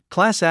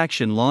class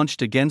action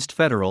launched against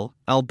federal,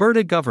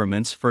 Alberta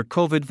governments for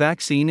COVID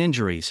vaccine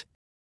injuries.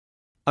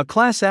 A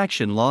class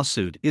action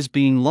lawsuit is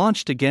being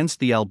launched against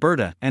the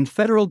Alberta and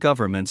federal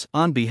governments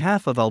on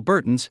behalf of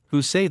Albertans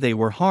who say they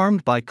were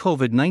harmed by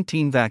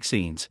COVID-19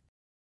 vaccines.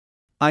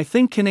 I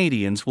think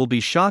Canadians will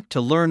be shocked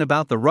to learn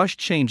about the rushed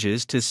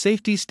changes to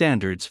safety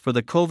standards for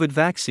the COVID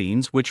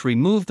vaccines, which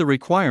remove the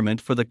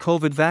requirement for the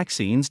COVID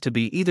vaccines to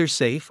be either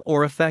safe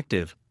or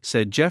effective,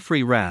 said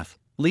Jeffrey Rath,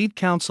 lead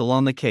counsel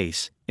on the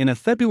case, in a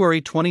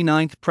February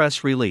 29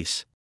 press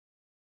release.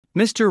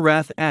 Mr.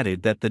 Rath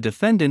added that the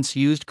defendants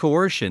used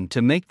coercion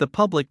to make the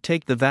public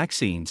take the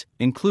vaccines,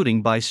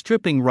 including by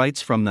stripping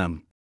rights from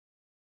them.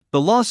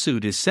 The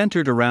lawsuit is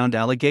centered around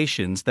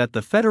allegations that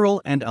the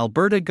federal and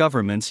Alberta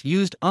governments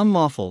used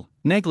unlawful,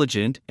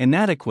 negligent,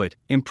 inadequate,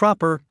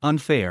 improper,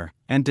 unfair,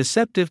 and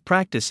deceptive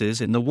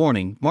practices in the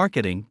warning,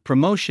 marketing,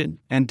 promotion,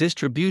 and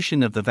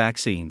distribution of the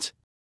vaccines.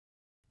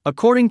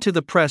 According to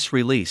the press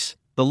release,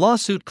 the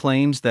lawsuit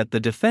claims that the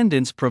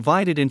defendants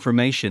provided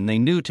information they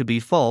knew to be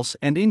false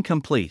and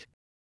incomplete.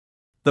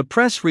 The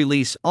press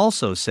release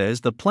also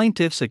says the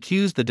plaintiffs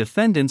accuse the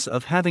defendants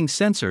of having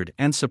censored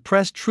and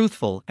suppressed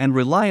truthful and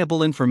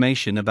reliable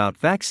information about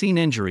vaccine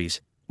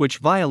injuries, which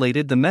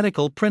violated the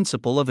medical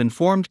principle of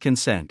informed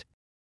consent.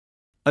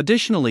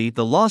 Additionally,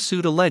 the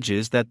lawsuit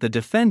alleges that the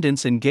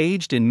defendants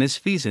engaged in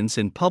misfeasance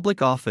in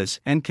public office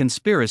and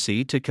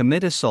conspiracy to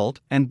commit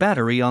assault and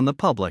battery on the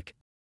public.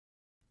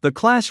 The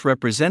class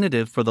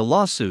representative for the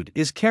lawsuit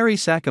is Carrie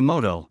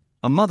Sakamoto,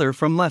 a mother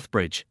from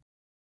Lethbridge.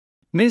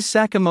 Ms.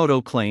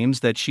 Sakamoto claims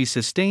that she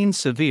sustained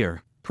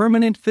severe,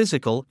 permanent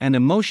physical and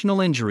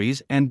emotional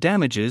injuries and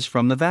damages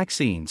from the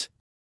vaccines.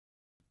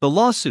 The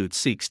lawsuit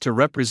seeks to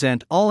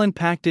represent all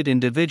impacted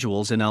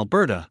individuals in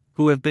Alberta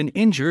who have been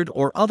injured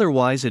or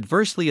otherwise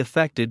adversely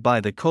affected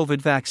by the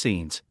COVID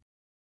vaccines.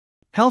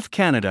 Health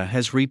Canada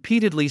has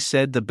repeatedly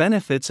said the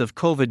benefits of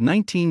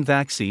COVID-19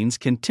 vaccines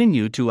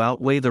continue to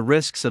outweigh the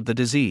risks of the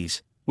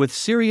disease, with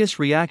serious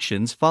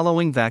reactions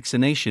following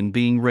vaccination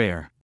being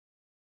rare.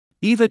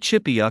 Eva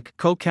Chipiuk,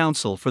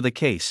 co-counsel for the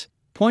case,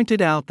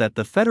 pointed out that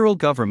the federal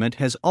government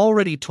has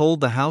already told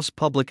the House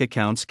Public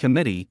Accounts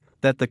Committee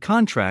that the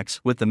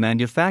contracts with the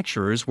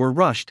manufacturers were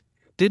rushed,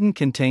 didn't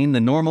contain the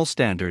normal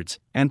standards,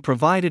 and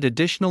provided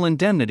additional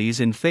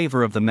indemnities in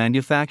favor of the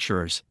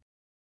manufacturers.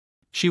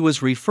 She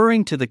was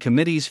referring to the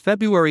committee's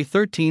February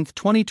 13,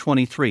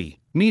 2023,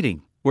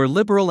 meeting, where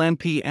Liberal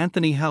MP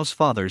Anthony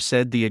Housefather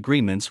said the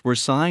agreements were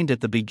signed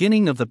at the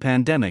beginning of the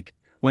pandemic,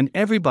 when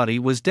everybody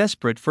was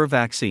desperate for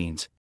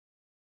vaccines.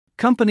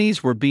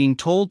 Companies were being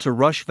told to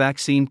rush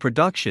vaccine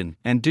production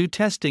and do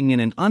testing in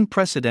an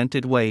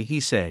unprecedented way, he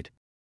said.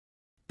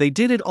 They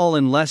did it all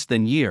in less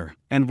than a year,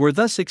 and were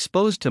thus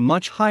exposed to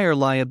much higher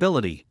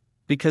liability,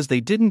 because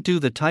they didn't do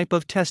the type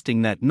of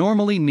testing that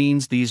normally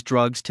means these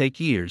drugs take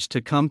years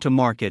to come to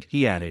market,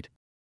 he added.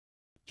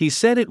 He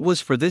said it was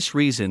for this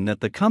reason that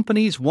the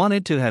companies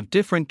wanted to have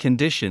different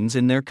conditions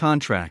in their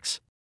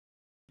contracts.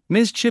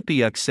 Ms.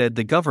 Chipiuk said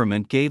the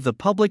government gave the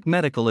public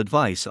medical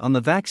advice on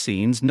the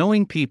vaccines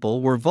knowing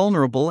people were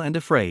vulnerable and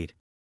afraid.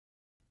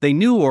 They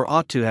knew or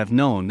ought to have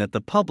known that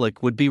the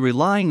public would be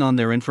relying on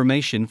their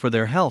information for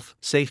their health,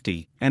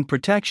 safety, and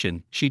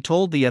protection, she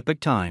told the Epoch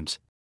Times.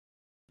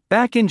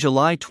 Back in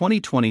July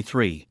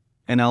 2023,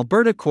 an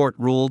Alberta court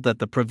ruled that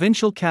the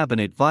provincial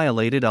cabinet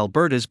violated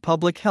Alberta's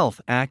Public Health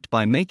Act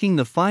by making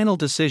the final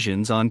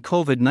decisions on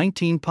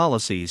COVID-19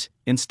 policies,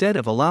 instead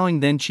of allowing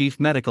then Chief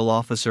Medical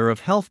Officer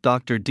of Health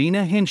Dr.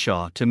 Dina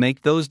Hinshaw to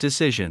make those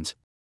decisions.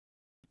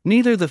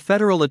 Neither the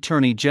Federal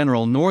Attorney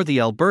General nor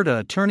the Alberta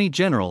Attorney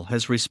General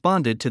has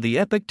responded to the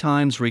Epoch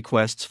Times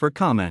requests for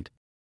comment.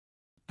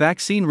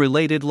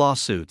 Vaccine-related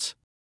lawsuits.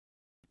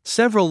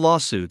 Several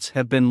lawsuits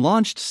have been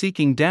launched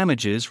seeking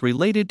damages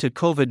related to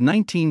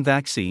COVID-19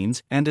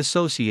 vaccines and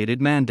associated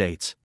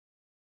mandates.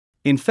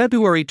 In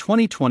February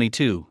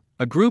 2022,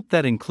 a group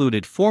that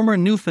included former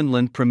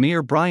Newfoundland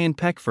Premier Brian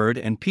Peckford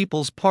and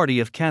People's Party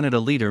of Canada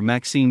leader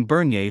Maxime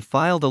Bernier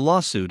filed a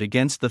lawsuit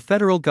against the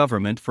federal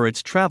government for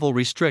its travel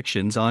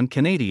restrictions on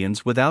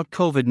Canadians without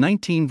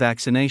COVID-19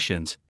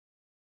 vaccinations.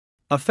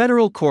 A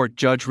federal court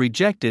judge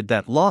rejected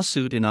that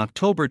lawsuit in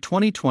October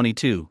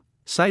 2022,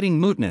 citing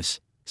mootness,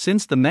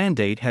 since the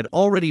mandate had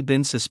already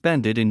been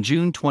suspended in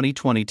June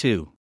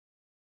 2022.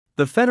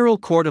 The Federal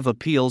Court of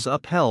Appeals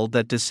upheld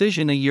that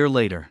decision a year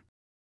later.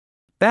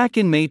 Back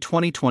in May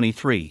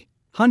 2023,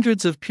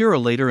 hundreds of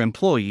Purolator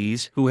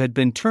employees who had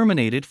been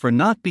terminated for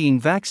not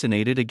being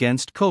vaccinated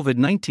against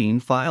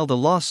COVID-19 filed a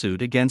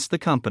lawsuit against the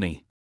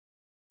company.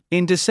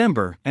 In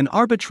December, an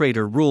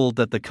arbitrator ruled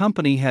that the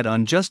company had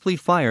unjustly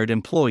fired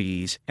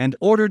employees and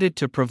ordered it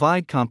to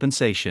provide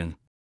compensation.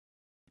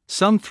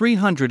 Some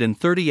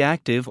 330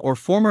 active or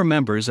former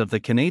members of the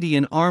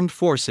Canadian Armed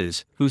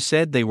Forces, who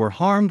said they were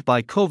harmed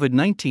by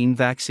COVID-19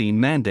 vaccine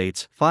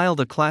mandates, filed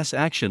a class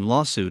action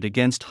lawsuit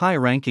against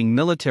high-ranking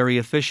military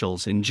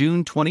officials in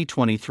June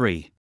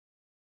 2023.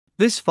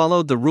 This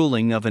followed the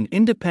ruling of an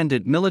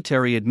independent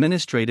military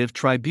administrative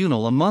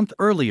tribunal a month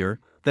earlier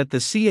that the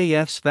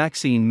CAF's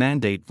vaccine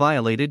mandate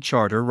violated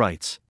charter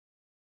rights.